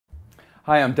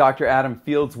Hi, I'm Dr. Adam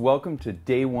Fields. Welcome to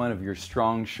day one of your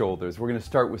strong shoulders. We're going to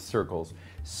start with circles.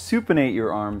 Supinate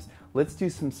your arms. Let's do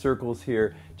some circles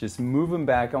here. Just move them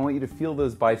back. I want you to feel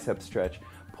those biceps stretch.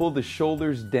 Pull the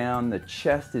shoulders down. The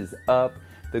chest is up.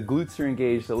 The glutes are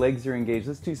engaged. The legs are engaged.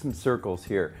 Let's do some circles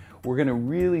here. We're going to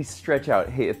really stretch out.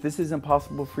 Hey, if this isn't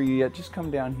possible for you yet, just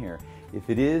come down here. If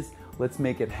it is, let's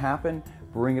make it happen.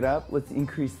 Bring it up. Let's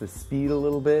increase the speed a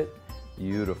little bit.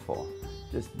 Beautiful.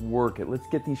 Just work it. Let's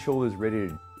get these shoulders ready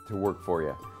to work for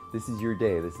you. This is your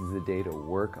day. This is the day to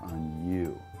work on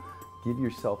you. Give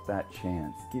yourself that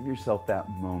chance. Give yourself that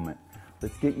moment.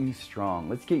 Let's get you strong.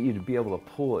 Let's get you to be able to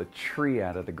pull a tree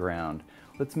out of the ground.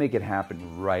 Let's make it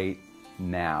happen right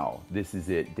now. This is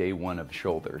it, day one of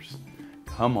shoulders.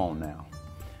 Come on now.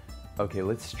 Okay,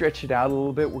 let's stretch it out a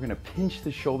little bit. We're gonna pinch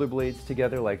the shoulder blades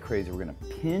together like crazy. We're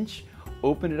gonna pinch,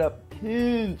 open it up,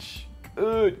 pinch.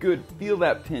 Good, good. Feel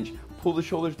that pinch. Pull the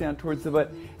shoulders down towards the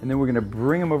butt, and then we're going to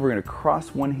bring them over. We're going to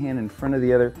cross one hand in front of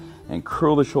the other and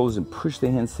curl the shoulders and push the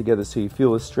hands together so you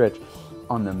feel a stretch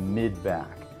on the mid-back.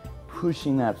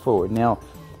 Pushing that forward. Now,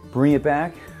 bring it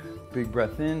back. Big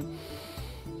breath in.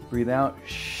 Breathe out.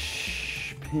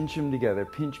 Shh. Pinch them together.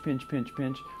 Pinch, pinch, pinch,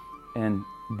 pinch. And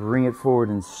bring it forward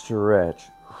and stretch.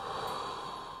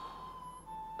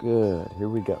 Good. Here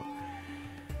we go.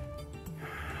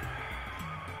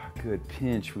 Good.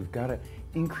 Pinch. We've got to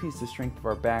increase the strength of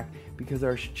our back because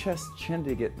our chest tend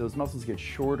to get, those muscles get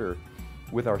shorter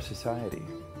with our society.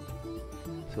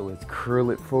 So let's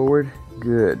curl it forward.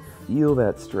 Good. Feel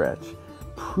that stretch.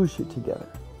 Push it together.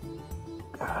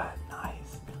 Good.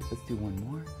 Nice. Let's do one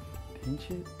more.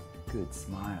 Pinch it. Good.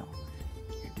 Smile.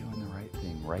 You're doing the right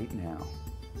thing right now.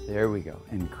 There we go.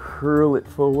 And curl it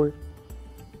forward.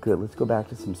 Good. Let's go back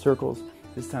to some circles.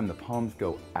 This time the palms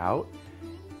go out.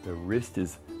 The wrist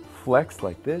is flexed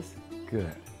like this.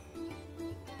 Good.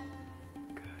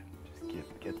 Good.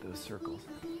 Just get those circles.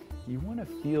 You want to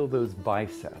feel those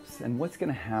biceps. And what's going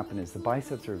to happen is the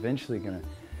biceps are eventually going to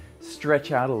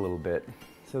stretch out a little bit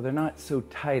so they're not so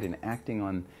tight and acting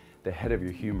on the head of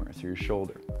your humerus or your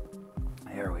shoulder.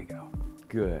 There we go.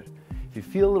 Good. If you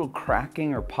feel a little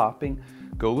cracking or popping,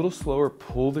 go a little slower,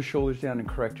 pull the shoulders down and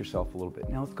correct yourself a little bit.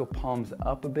 Now let's go palms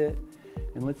up a bit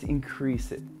and let's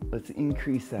increase it. Let's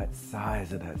increase that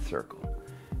size of that circle.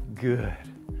 Good.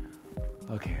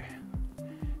 Okay.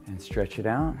 And stretch it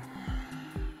out.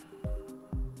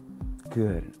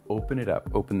 Good. Open it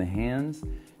up. Open the hands.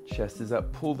 Chest is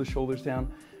up. Pull the shoulders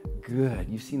down. Good.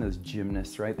 You've seen those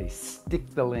gymnasts, right? They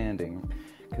stick the landing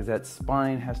because that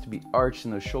spine has to be arched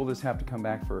and those shoulders have to come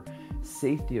back for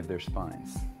safety of their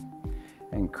spines.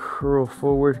 And curl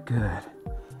forward. Good.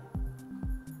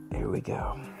 Here we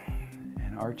go.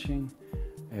 And arching.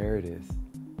 There it is.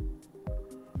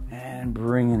 And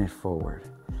bringing it forward.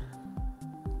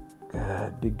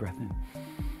 Good. Big breath in.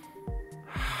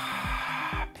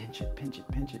 Pinch it, pinch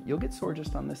it, pinch it. You'll get sore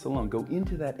just on this alone. Go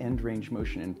into that end range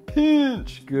motion and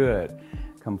pinch. Good.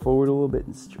 Come forward a little bit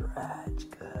and stretch.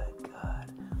 Good,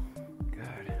 good,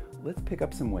 good. Let's pick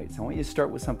up some weights. I want you to start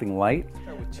with something light.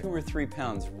 Start with 2 or 3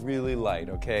 pounds, really light,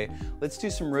 okay? Let's do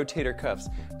some rotator cuffs.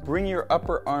 Bring your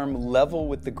upper arm level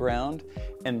with the ground,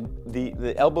 and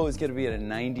the elbow is going to be at a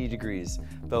 90 degrees.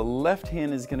 The left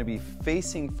hand is going to be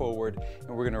facing forward, and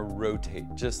we're going to rotate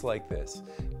just like this.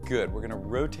 Good. We're going to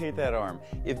rotate that arm.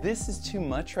 If this is too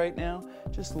much right now,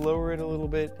 just lower it a little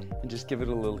bit and just give it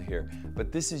a little here.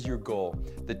 But this is your goal.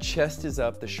 The chest is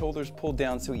up, the shoulders pulled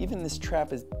down, so even this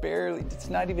trap is barely, it's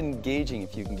not even engaging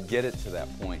if you can get it to that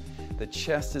point. The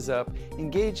chest is up.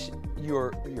 Engage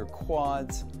your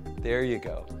quads. There you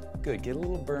go. Good. Get a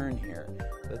little burn here.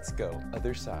 Let's go.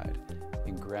 Other side.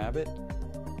 And grab it.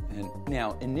 And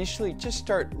now, initially, just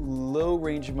start low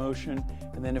range of motion,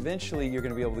 and then eventually you're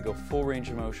going to be able to go full range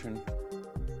of motion.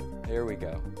 There we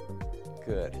go.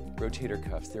 Good. Rotator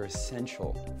cuffs, they're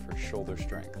essential for shoulder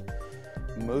strength.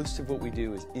 Most of what we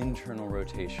do is internal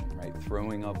rotation, right?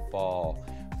 Throwing a ball,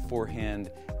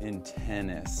 forehand in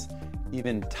tennis,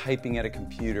 even typing at a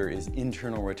computer is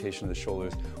internal rotation of the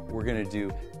shoulders. We're going to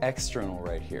do external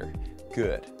right here.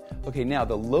 Good. Okay, now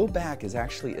the low back is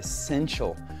actually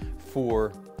essential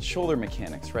for shoulder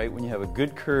mechanics, right? When you have a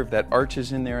good curve, that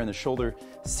arches in there and the shoulder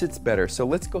sits better. So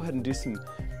let's go ahead and do some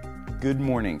good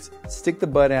mornings. Stick the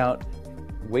butt out,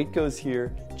 weight goes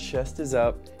here, chest is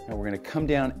up, and we're gonna come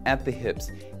down at the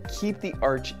hips. Keep the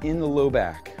arch in the low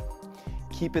back.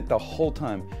 Keep it the whole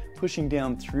time, pushing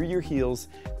down through your heels,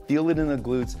 feel it in the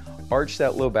glutes, arch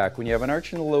that low back. When you have an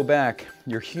arch in the low back,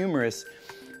 your humerus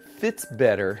fits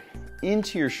better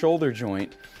into your shoulder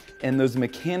joint, and those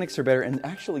mechanics are better, and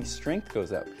actually strength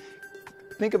goes up.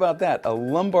 Think about that, a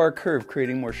lumbar curve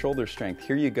creating more shoulder strength.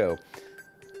 Here you go.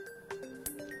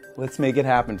 Let's make it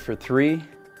happen for 3,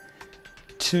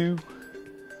 2,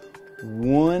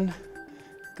 1.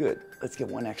 Good. Let's get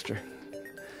one extra.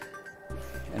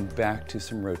 And back to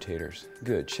some rotators.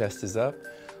 Good. Chest is up.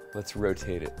 Let's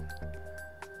rotate it.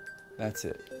 That's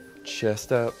it.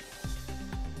 Chest up.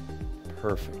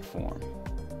 Perfect form.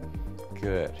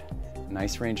 Good.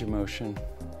 Nice range of motion.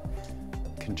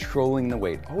 Controlling the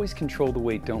weight. Always control the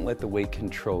weight. Don't let the weight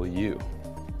control you.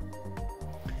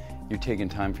 You're taking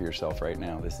time for yourself right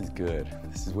now. This is good.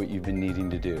 This is what you've been needing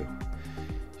to do.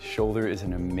 Shoulder is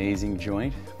an amazing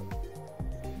joint.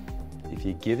 If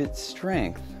you give it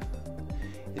strength,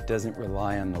 it doesn't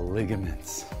rely on the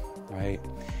ligaments, right?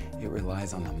 It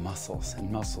relies on the muscles, and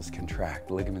muscles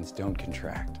contract. Ligaments don't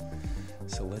contract.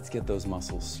 So let's get those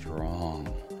muscles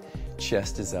strong.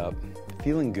 Chest is up.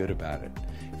 Feeling good about it.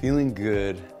 Feeling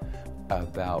good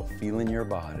about feeling your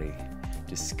body,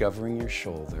 discovering your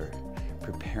shoulder,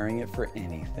 preparing it for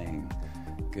anything.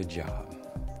 Good job.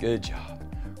 Good job.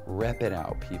 Rep it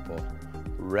out, people.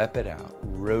 Rep it out.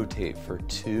 Rotate for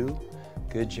 2.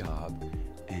 Good job.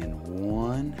 And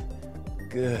 1.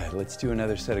 Good. Let's do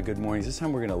another set of good mornings. This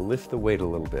time we're going to lift the weight a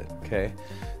little bit, okay?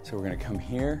 So we're going to come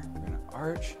here, we're going to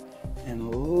arch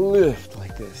and lift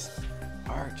like this.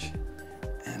 Arch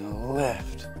and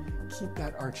lift. Keep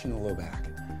that arch in the low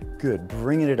back. Good.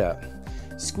 Bringing it up.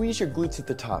 Squeeze your glutes at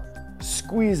the top.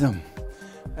 Squeeze them.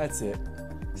 That's it.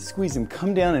 Squeeze them.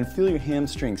 Come down and feel your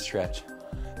hamstring stretch.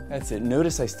 That's it.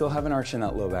 Notice I still have an arch in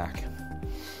that low back.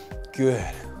 Good.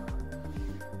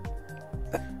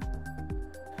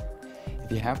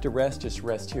 If you have to rest, just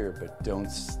rest here, but don't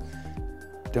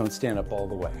stand up all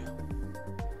the way.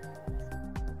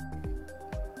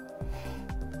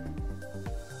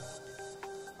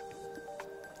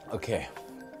 Okay.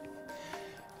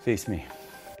 Face me.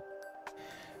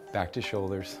 Back to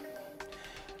shoulders.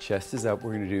 Chest is up.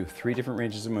 We're going to do 3 different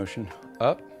ranges of motion.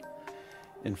 Up,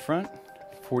 in front,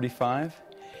 45,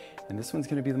 and this one's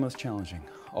going to be the most challenging.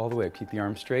 All the way up. Keep the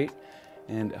arms straight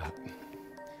and up.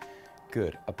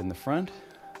 Good. Up in the front,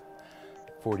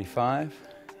 45,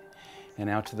 and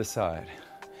out to the side.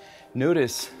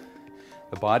 Notice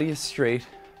the body is straight.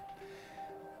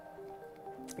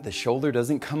 The shoulder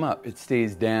doesn't come up. It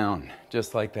stays down,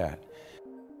 just like that.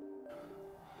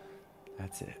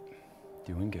 That's it.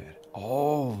 Doing good.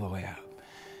 All the way up.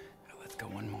 Now let's go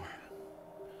one more.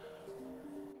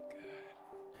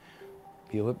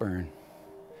 Good. Feel it burn.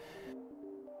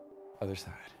 Other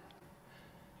side.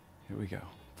 Here we go.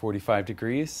 45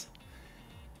 degrees.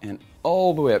 And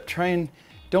all the way up. Try and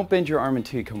don't bend your arm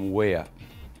until you come way up.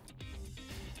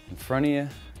 In front of you.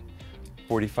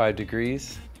 45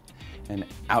 degrees. And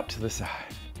out to the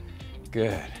side.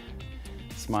 Good.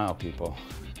 Smile, people.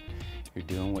 You're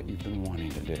doing what you've been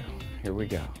wanting to do. Here we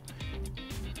go.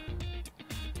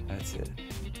 That's it.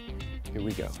 Here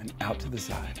we go. And out to the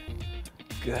side.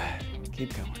 Good.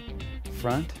 Keep going.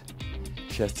 Front.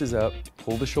 Chest is up.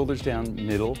 Pull the shoulders down.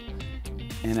 Middle.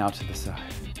 And out to the side.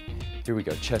 Here we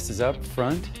go. Chest is up.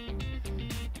 Front.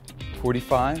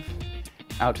 45.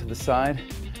 Out to the side.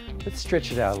 Let's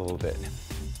stretch it out a little bit.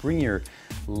 Bring you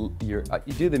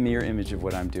do the mirror image of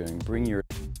what I'm doing. Bring your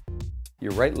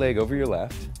right leg over your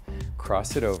left.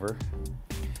 Cross it over.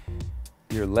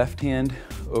 Your left hand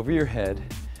over your head,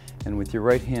 and with your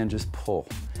right hand just pull.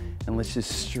 And let's just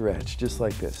stretch, just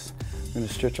like this. I'm going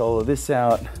to stretch all of this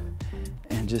out,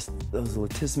 and just those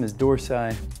latissimus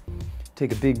dorsi.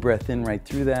 Take a big breath in right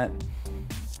through that.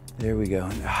 There we go.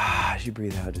 And as you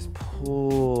breathe out, just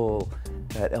pull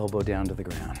that elbow down to the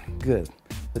ground. Good.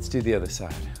 Let's do the other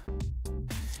side.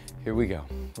 Here we go.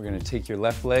 We're going to take your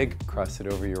left leg, cross it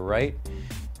over your right.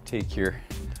 Take your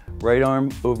right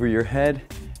arm over your head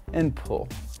and pull.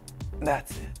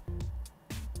 That's it.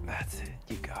 That's it.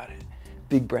 You got it.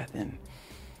 Big breath in.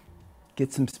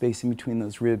 Get some space in between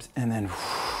those ribs and then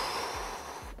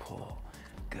pull.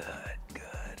 Good,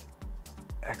 good.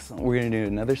 Excellent. We're going to do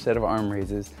another set of arm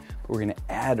raises, but we're going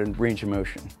to add a range of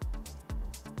motion.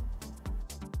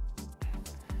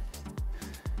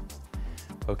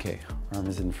 Okay, arm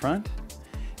is in front,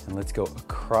 and let's go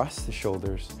across the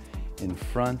shoulders, in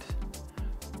front,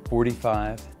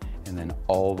 45, and then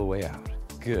all the way out.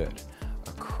 Good.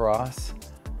 Across,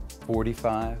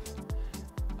 45,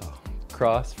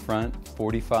 across, front,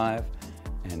 45,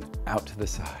 and out to the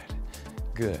side.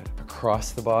 Good.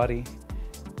 Across the body,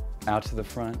 out to the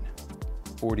front,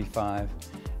 45,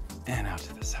 and out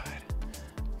to the side.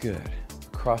 Good.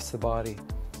 Across the body,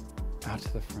 out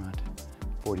to the front,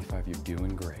 45. You're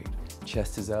doing great.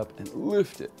 Chest is up and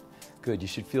lift it. Good. You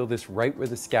should feel this right where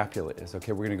the scapula is.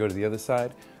 Okay, we're going to go to the other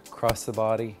side. Cross the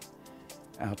body,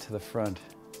 out to the front,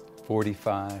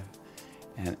 45,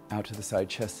 and out to the side,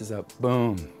 chest is up,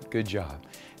 boom, good job.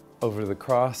 Over to the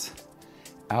cross,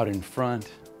 out in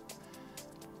front,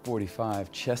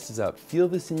 45, chest is up. Feel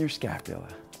this in your scapula.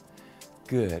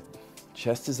 Good,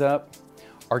 chest is up,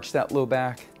 arch that low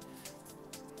back,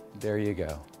 there you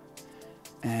go.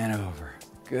 And over,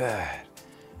 good,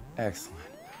 excellent.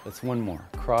 Let's one more,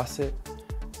 cross it,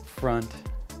 front,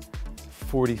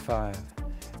 45,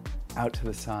 out to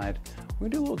the side. We're gonna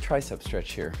do a little tricep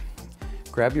stretch here.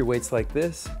 Grab your weights like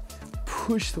this,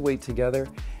 push the weight together,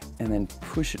 and then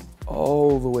push it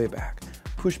all the way back.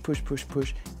 Push, push, push,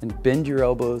 push, and bend your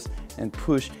elbows and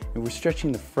push. And we're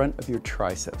stretching the front of your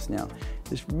triceps now.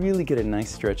 Just really get a nice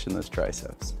stretch in those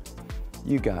triceps.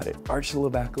 You got it. Arch the low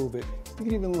back a little bit. You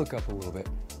can even look up a little bit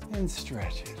and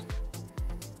stretch it.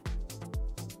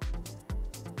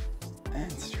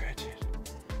 And stretch it.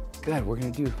 Good, we're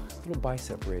gonna do a little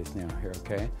bicep raise now here,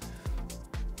 okay?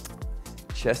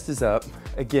 Chest is up.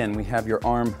 Again, we have your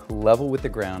arm level with the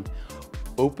ground.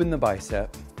 Open the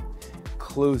bicep,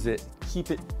 close it,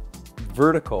 keep it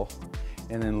vertical,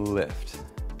 and then lift.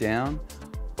 Down,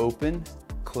 open,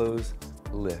 close,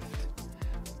 lift.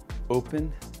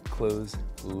 Open, close,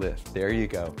 lift. There you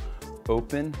go.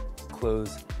 Open,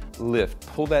 close, lift.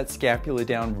 Pull that scapula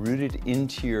down, rooted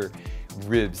into your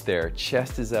ribs there.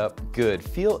 Chest is up, good.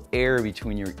 Feel air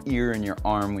between your ear and your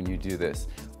arm when you do this.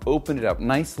 Open it up,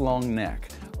 nice long neck.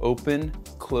 Open,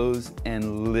 close,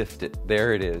 and lift it.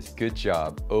 There it is, good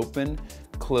job. Open,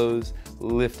 close,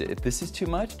 lift it. If this is too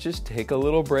much, just take a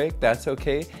little break, that's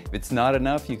okay. If it's not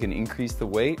enough, you can increase the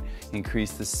weight,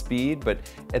 increase the speed, but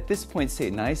at this point, stay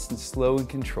nice and slow and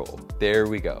controlled. There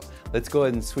we go. Let's go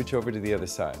ahead and switch over to the other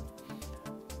side.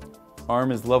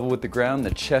 Arm is level with the ground,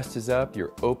 the chest is up,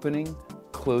 you're opening,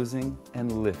 closing,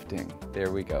 and lifting.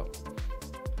 There we go.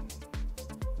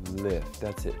 Lift,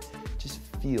 that's it. Just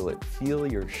feel it. Feel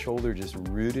your shoulder just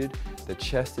rooted, the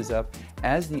chest is up.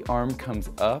 As the arm comes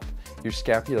up, your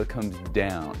scapula comes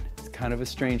down. It's kind of a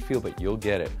strange feel, but you'll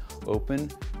get it. Open,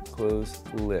 close,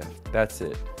 lift. That's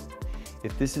it.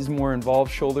 If this is more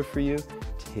involved shoulder for you,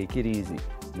 take it easy.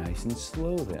 Nice and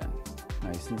slow then.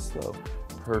 Nice and slow.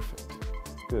 Perfect.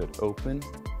 Good. Open,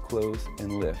 close,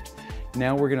 and lift.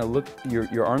 Now we're gonna look,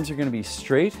 your arms are gonna be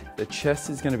straight, the chest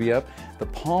is gonna be up, the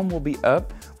palm will be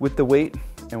up with the weight,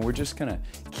 and we're just gonna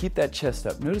keep that chest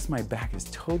up. Notice my back is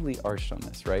totally arched on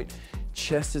this, right?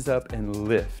 Chest is up and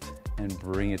lift and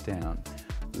bring it down.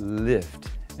 Lift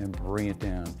and bring it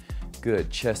down. Good,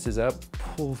 chest is up,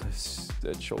 pull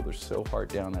that shoulder so hard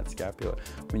down, that scapula,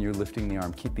 when you're lifting the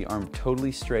arm. Keep the arm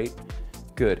totally straight.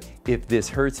 Good, if this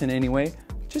hurts in any way,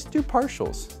 just do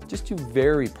partials. Just do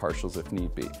very partials if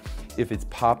need be. If it's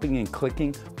popping and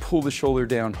clicking, pull the shoulder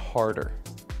down harder.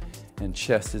 And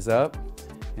chest is up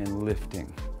and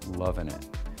lifting, loving it.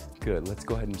 Good, let's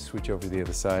go ahead and switch over to the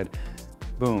other side.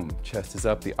 Boom, chest is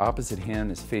up, the opposite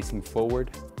hand is facing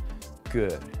forward.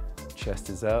 Good, chest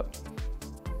is up.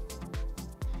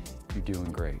 You're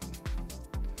doing great.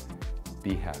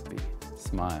 Be happy,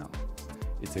 smile.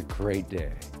 It's a great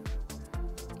day.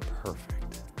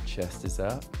 Perfect, chest is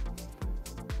up.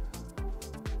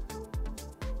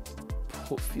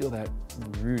 Feel that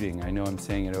rooting. I know I'm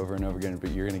saying it over and over again,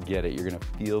 but you're gonna get it. You're gonna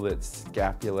feel that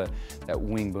scapula, that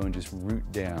wing bone just root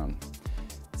down.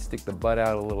 Stick the butt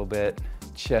out a little bit.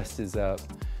 Chest is up.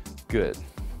 Good.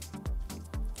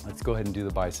 Let's go ahead and do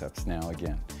the biceps now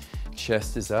again.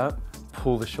 Chest is up.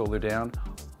 Pull the shoulder down.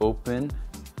 Open,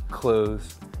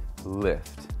 close,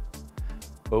 lift.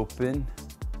 Open,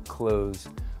 close,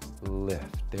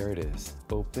 lift. There it is.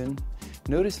 Open.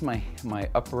 Notice my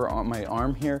upper arm, my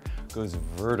arm here goes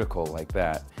vertical like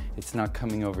that. It's not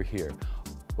coming over here.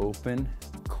 Open,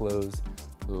 close,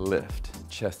 lift.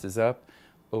 Chest is up,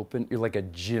 open. You're like a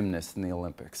gymnast in the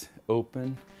Olympics.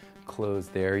 Open, close,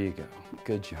 there you go.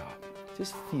 Good job.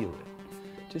 Just feel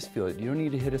it. Just feel it. You don't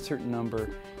need to hit a certain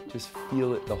number. Just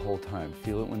feel it the whole time.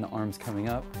 Feel it when the arm's coming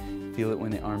up. Feel it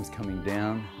when the arm's coming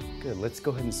down. Good, let's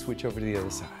go ahead and switch over to the other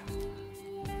side.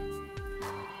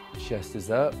 Chest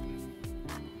is up.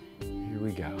 Here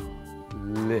we go.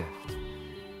 Lift.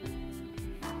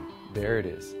 There it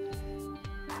is.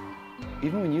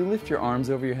 Even when you lift your arms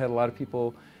over your head, a lot of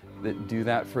people that do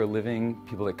that for a living,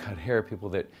 people that cut hair, people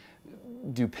that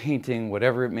do painting,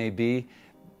 whatever it may be,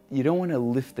 you don't want to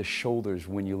lift the shoulders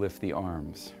when you lift the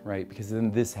arms, right? Because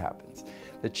then this happens.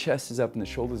 The chest is up and the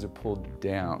shoulders are pulled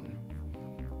down.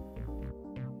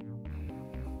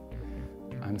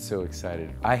 I'm so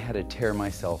excited. I had to tear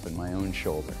myself in my own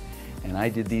shoulder. And I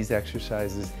did these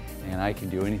exercises, and I can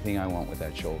do anything I want with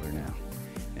that shoulder now.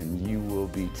 And you will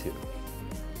be too.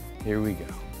 Here we go.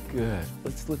 Good.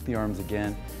 Let's lift the arms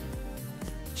again.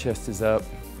 Chest is up,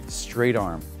 straight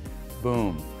arm.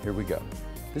 Boom, here we go.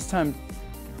 This time,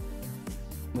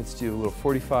 let's do a little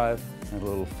 45 and a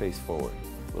little face forward.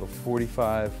 A little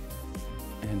 45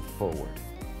 and forward.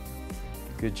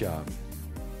 Good job.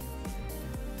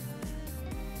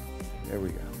 There we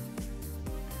go.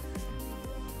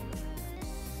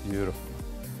 Beautiful.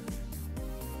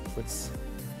 Let's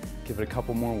give it a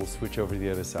couple more. We'll switch over to the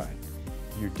other side.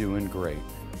 You're doing great.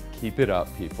 Keep it up,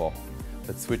 people.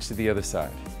 Let's switch to the other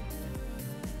side.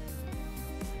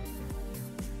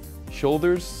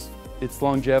 Shoulders, it's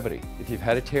longevity. If you've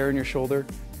had a tear in your shoulder,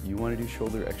 you want to do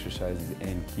shoulder exercises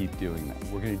and keep doing that.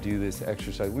 We're going to do this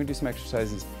exercise. We're going to do some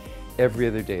exercises every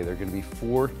other day. There are going to be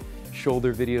 4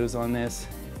 shoulder videos on this,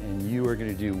 and you are going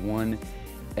to do 1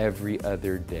 every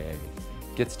other day.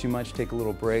 Gets too much, take a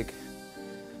little break.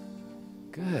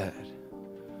 Good.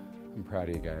 I'm proud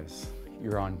of you guys.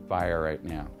 You're on fire right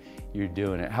now. You're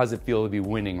doing it. How's it feel to be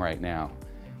winning right now?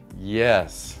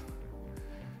 Yes.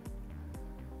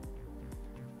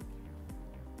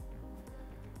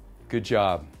 Good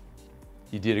job.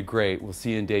 You did it great. We'll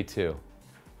see you in day 2.